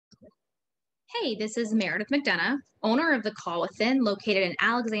Hey, this is Meredith McDonough, owner of The Call Within, located in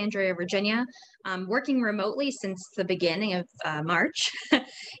Alexandria, Virginia. I'm working remotely since the beginning of March. It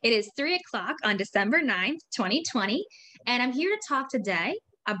is 3 o'clock on December 9th, 2020, and I'm here to talk today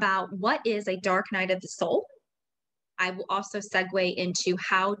about what is a dark night of the soul. I will also segue into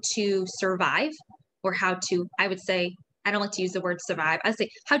how to survive, or how to, I would say, I don't like to use the word survive. I say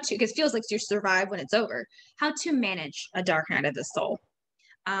how to, because it feels like you survive when it's over, how to manage a dark night of the soul.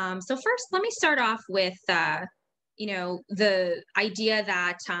 So first, let me start off with, the idea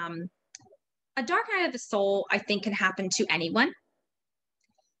that a dark night of the soul, I think, can happen to anyone.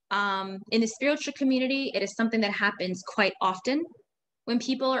 In the spiritual community, it is something that happens quite often when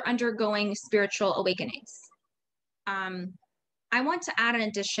people are undergoing spiritual awakenings. I want to add an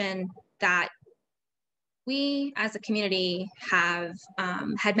addition that we as a community have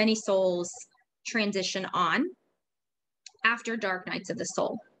had many souls transition on after dark nights of the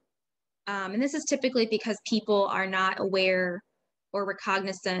soul. And this is typically because people are not aware or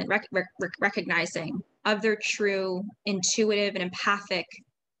recognizing of their true intuitive and empathic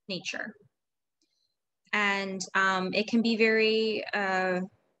nature. And it can be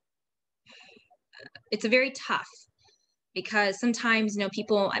it's a very tough, because sometimes,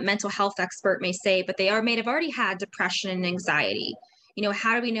 people, a mental health expert may say, but may have already had depression and anxiety.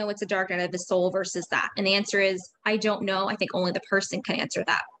 How do we know it's a dark night of the soul versus that? And the answer is, I don't know. I think only the person can answer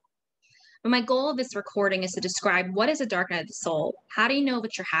that. But my goal of this recording is to describe what is a dark night of the soul, how do you know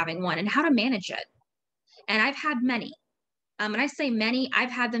that you're having one, and how to manage it. And I've had many. When I say many, I've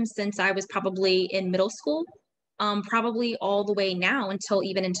had them since I was probably in middle school, probably all the way now until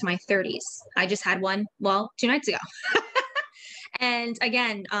even into my 30s. I just had one, 2 nights ago. And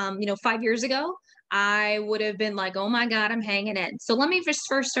again, 5 years ago, I would have been like, oh my God, I'm hanging in. So let me just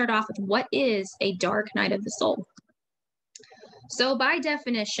first start off with what is a dark night of the soul. So by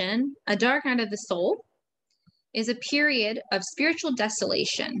definition, a dark night of the soul is a period of spiritual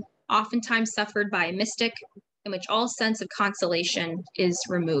desolation, oftentimes suffered by a mystic, in which all sense of consolation is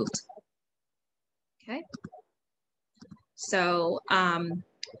removed. Okay. So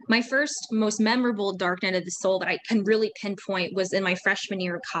my first most memorable dark night of the soul that I can really pinpoint was in my freshman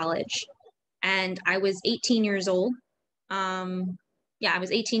year of college. And I was 18 years old. I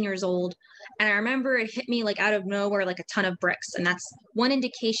was 18 years old. And I remember it hit me like out of nowhere, like a ton of bricks. And that's one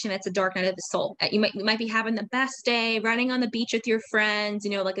indication that's a dark night of the soul. You might be having the best day, running on the beach with your friends,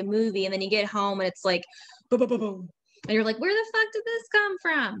 like a movie. And then you get home and it's like, boom, boom, boom, boom. And you're like, where the fuck did this come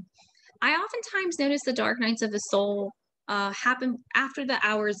from? I oftentimes notice the dark nights of the soul happen after the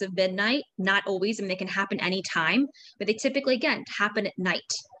hours of midnight. Not always. I mean, they can happen anytime, but they typically, again, happen at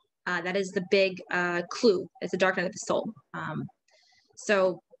night. That is the big clue. It's a dark night of the soul.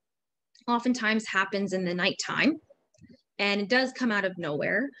 So oftentimes happens in the nighttime, and it does come out of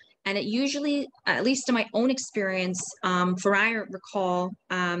nowhere. And it usually, at least in my own experience, for I recall,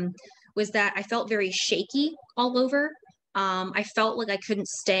 was that I felt very shaky all over. I felt like I couldn't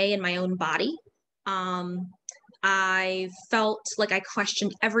stay in my own body. I felt like I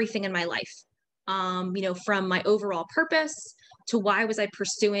questioned everything in my life, from my overall purpose to why was I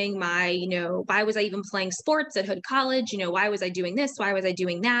pursuing why was I even playing sports at Hood College? Why was I doing this? Why was I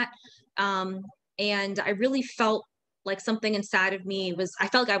doing that? And I really felt like something inside of me I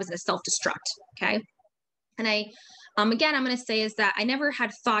felt like I was in a self-destruct. Okay. And again, I'm going to say is that I never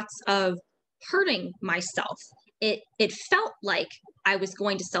had thoughts of hurting myself. It felt like I was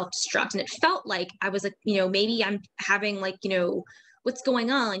going to self-destruct, and it felt like I was like, maybe I'm having what's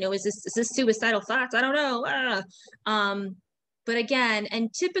going on? Is this suicidal thoughts? I don't know. But again,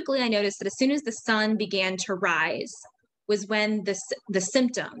 and typically I noticed that as soon as the sun began to rise was when the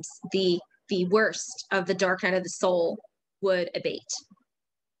symptoms, the worst of the dark night of the soul would abate.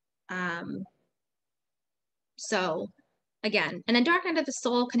 So again, and a dark night of the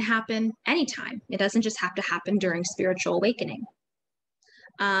soul can happen anytime. It doesn't just have to happen during spiritual awakening.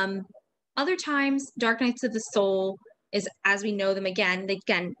 Other times, dark nights of the soul is, as we know them, again,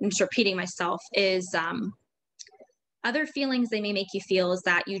 I'm just repeating myself, is other feelings they may make you feel is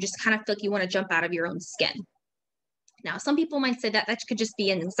that you just kind of feel like you want to jump out of your own skin. Now, some people might say that could just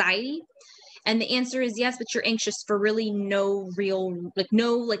be an anxiety. And the answer is yes, but you're anxious for really no real,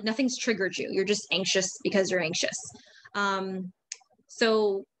 nothing's triggered you. You're just anxious because you're anxious.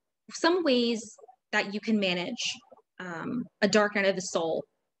 So some ways that you can manage a dark night of the soul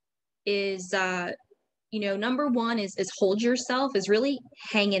is, number one is hold yourself, is really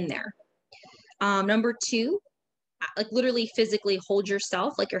hang in there. Number two, literally physically hold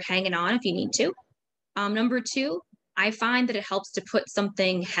yourself like you're hanging on if you need to. Number two, I find that it helps to put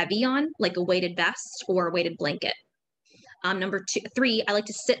something heavy on, like a weighted vest or a weighted blanket. Number three, I like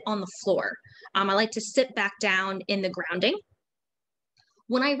to sit on the floor. I like to sit back down in the grounding.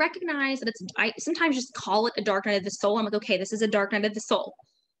 When I recognize that I sometimes just call it a dark night of the soul. I'm like, okay, this is a dark night of the soul.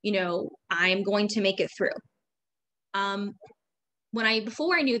 I'm going to make it through. Um,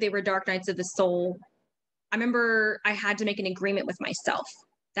 before I knew they were dark nights of the soul, I remember I had to make an agreement with myself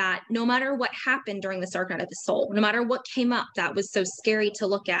that no matter what happened during this dark night of the soul, no matter what came up that was so scary to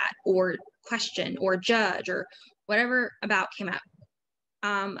look at or question or judge or whatever about came up,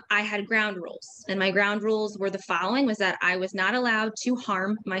 I had ground rules. And my ground rules were the following: was that I was not allowed to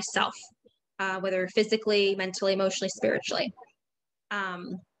harm myself, whether physically, mentally, emotionally, spiritually.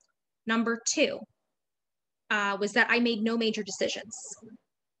 Number two was that I made no major decisions,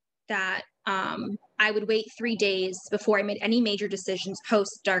 that I would wait 3 days before I made any major decisions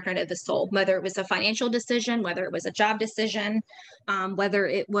post Dark Night of the Soul, whether it was a financial decision, whether it was a job decision, whether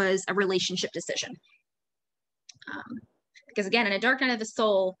it was a relationship decision. Because again, in a Dark Night of the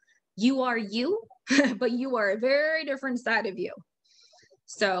Soul, you are you, but you are a very different side of you.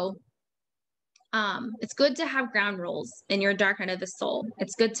 So it's good to have ground rules in your Dark Night of the Soul.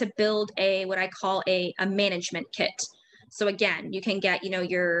 It's good to build what I call a management kit. So again, you can get,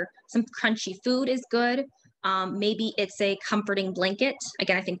 some crunchy food is good. Maybe it's a comforting blanket.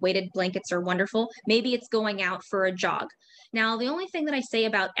 Again, I think weighted blankets are wonderful. Maybe it's going out for a jog. Now, the only thing that I say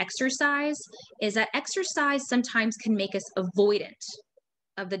about exercise is that exercise sometimes can make us avoidant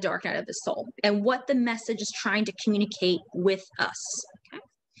of the Dark Night of the Soul and what the message is trying to communicate with us. Okay?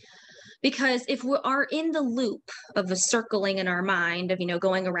 Because if we are in the loop of the circling in our mind of,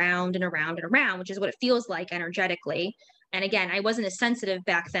 going around and around and around, which is what it feels like energetically. And again, I wasn't as sensitive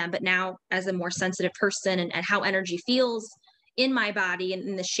back then, but now as a more sensitive person and how energy feels in my body and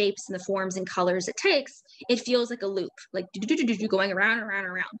in the shapes and the forms and colors it takes, it feels like a loop, like going around and around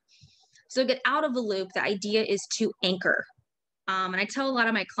and around. So to get out of the loop, the idea is to anchor. And I tell a lot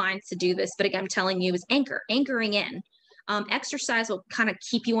of my clients to do this, but again, I'm telling you is anchoring in. Exercise will kind of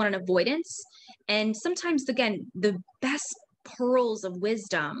keep you on an avoidance. And sometimes, again, the best pearls of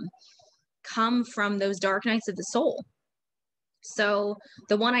wisdom come from those dark nights of the soul. So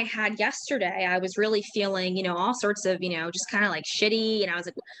the one I had yesterday, I was really feeling, all sorts of, just kind of like shitty. And I was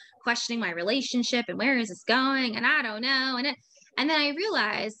like questioning my relationship and where is this going? And I don't know. And then I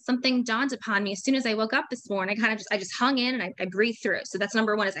realized something dawned upon me as soon as I woke up this morning. I just hung in and I breathed through it. So that's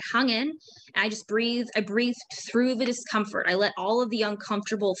number one, is I hung in and I just breathed. I breathed through the discomfort. I let all of the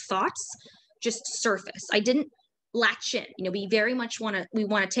uncomfortable thoughts just surface. I didn't latch in. We very much want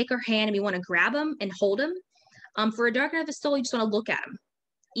to take our hand and we want to grab them and hold them. For a dark night of the soul, you just want to look at them.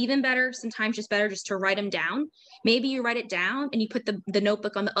 Even better, sometimes just better just to write them down. Maybe you write it down and you put the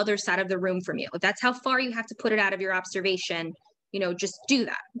notebook on the other side of the room from you. If that's how far you have to put it out of your observation, just do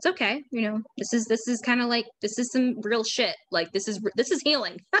that. It's okay. This is kind of like, this is some real shit. Like this is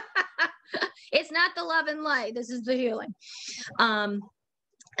healing. It's not the love and light. This is the healing.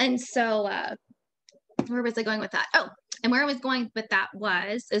 And so, where was I going with that? Oh, and where I was going with that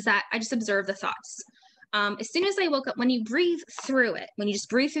is that I just observe the thoughts. As soon as I woke up, when you breathe through it, when you just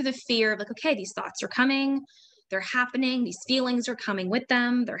breathe through the fear of like, okay, these thoughts are coming, they're happening, these feelings are coming with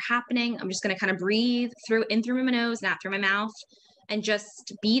them, they're happening. I'm just going to kind of breathe in through my nose, not through my mouth, and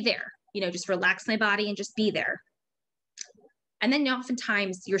just be there, just relax my body and just be there. And then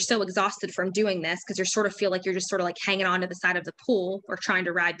oftentimes you're so exhausted from doing this because you sort of feel like you're just sort of like hanging on to the side of the pool or trying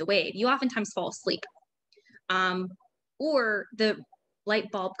to ride the wave. You oftentimes fall asleep. Or the light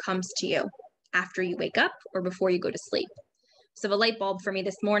bulb comes to you after you wake up or before you go to sleep. So the light bulb for me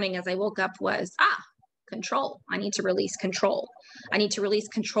this morning as I woke up was, control. I need to release control. I need to release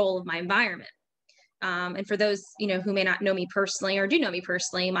control of my environment. And for those, who may not know me personally or do know me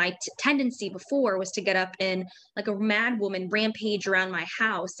personally, my tendency before was to get up and like a mad woman rampage around my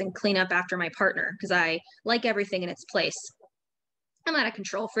house and clean up after my partner because I like everything in its place. I'm not a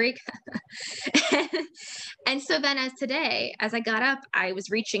control freak. And so then as I got up, I was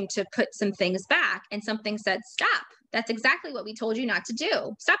reaching to put some things back and something said, stop. That's exactly what we told you not to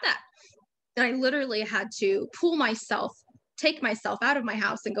do. Stop that. And I literally had to take myself out of my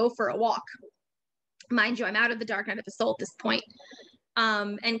house and go for a walk. Mind you, I'm out of the dark night of the soul at this point,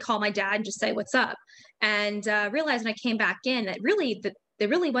 and call my dad and just say, what's up? And realized when I came back in that it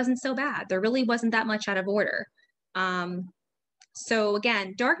really wasn't so bad. There really wasn't that much out of order. So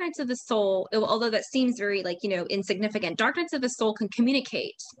again, dark nights of the soul, although that seems very insignificant, dark nights of the soul can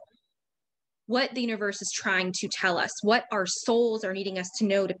communicate what the universe is trying to tell us, what our souls are needing us to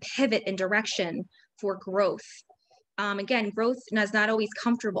know to pivot in direction for growth. Again, growth is not always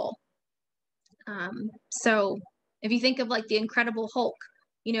comfortable. So if you think of like the Incredible Hulk,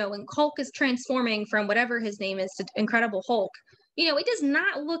 when Hulk is transforming from whatever his name is to Incredible Hulk, it does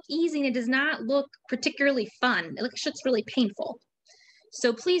not look easy and it does not look particularly fun. It looks it's really painful.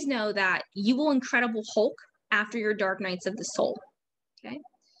 So please know that you will Incredible Hulk after your dark nights of the soul. Okay.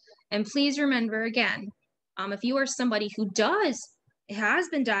 And please remember again, if you are somebody who has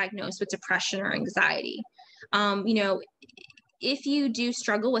been diagnosed with depression or anxiety, if you do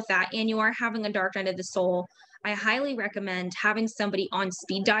struggle with that and you are having a dark night of the soul, I highly recommend having somebody on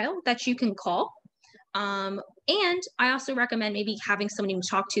speed dial that you can call. And I also recommend maybe having somebody to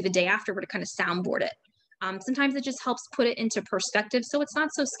talk to the day after to kind of soundboard it. Sometimes it just helps put it into perspective so it's not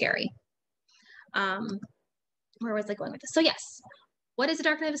so scary. Where was I going with this? So yes, what is a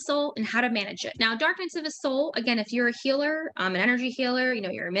dark night of the soul and how to manage it? Now, dark nights of the soul, again, if you're a healer, an energy healer,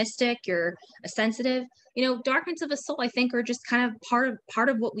 you're a mystic, you're a sensitive, dark nights of the soul, I think, are just kind of part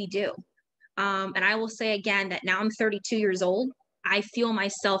of what we do. And I will say again that now I'm 32 years old. I feel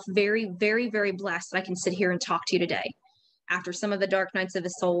myself very, very, very blessed that I can sit here and talk to you today after some of the dark nights of the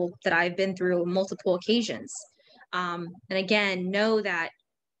soul that I've been through on multiple occasions. And again, know that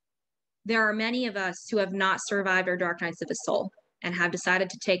there are many of us who have not survived our dark nights of the soul and have decided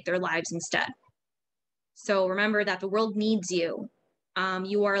to take their lives instead. So remember that the world needs you.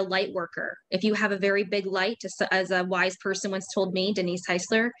 You are a light worker. If you have a very big light, as a wise person once told me, Denise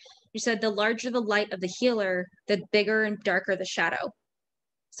Heisler, she said, the larger the light of the healer, the bigger and darker the shadow.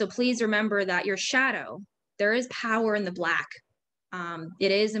 So please remember that your shadow, there is power in the black.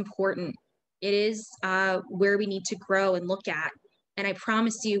 It is important. It is where we need to grow and look at. And I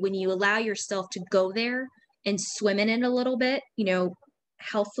promise you, when you allow yourself to go there and swim in it a little bit,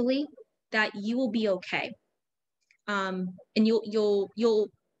 healthily, that you will be okay. And you'll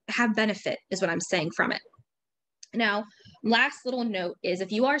have benefit is what I'm saying from it. Now, last little note is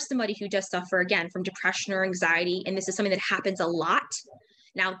if you are somebody who does suffer again from depression or anxiety, and this is something that happens a lot.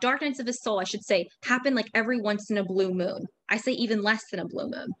 Now, dark nights of the soul, I should say, happen like every once in a blue moon. I say even less than a blue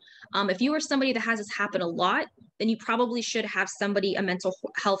moon. If you are somebody that has this happen a lot, then you probably should have somebody, a mental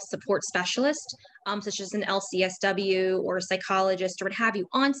health support specialist, such as an LCSW or a psychologist or what have you,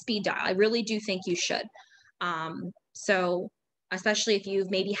 on speed dial. I really do think you should. So especially if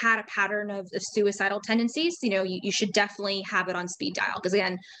you've maybe had a pattern of suicidal tendencies, you should definitely have it on speed dial. Because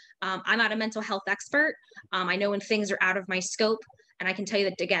again, I'm not a mental health expert. I know when things are out of my scope. And I can tell you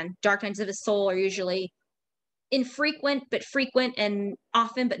that, again, dark nights of the soul are usually infrequent, but frequent, and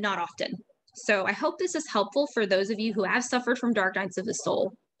often, but not often. So I hope this is helpful for those of you who have suffered from dark nights of the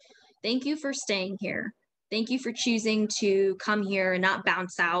soul. Thank you for staying here. Thank you for choosing to come here and not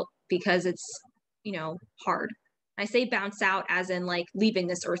bounce out because it's, hard. I say bounce out as in like leaving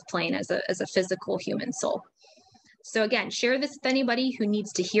this earth plane as a physical human soul. So again, share this with anybody who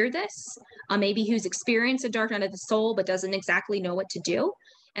needs to hear this, maybe who's experienced a dark night of the soul but doesn't exactly know what to do.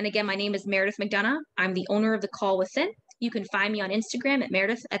 And again, my name is Meredith McDonough. I'm the owner of The Call Within. You can find me on Instagram at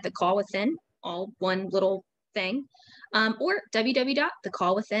meredithatthecallwithin, all one little thing, or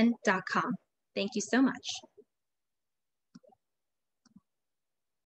www.thecallwithin.com. Thank you so much.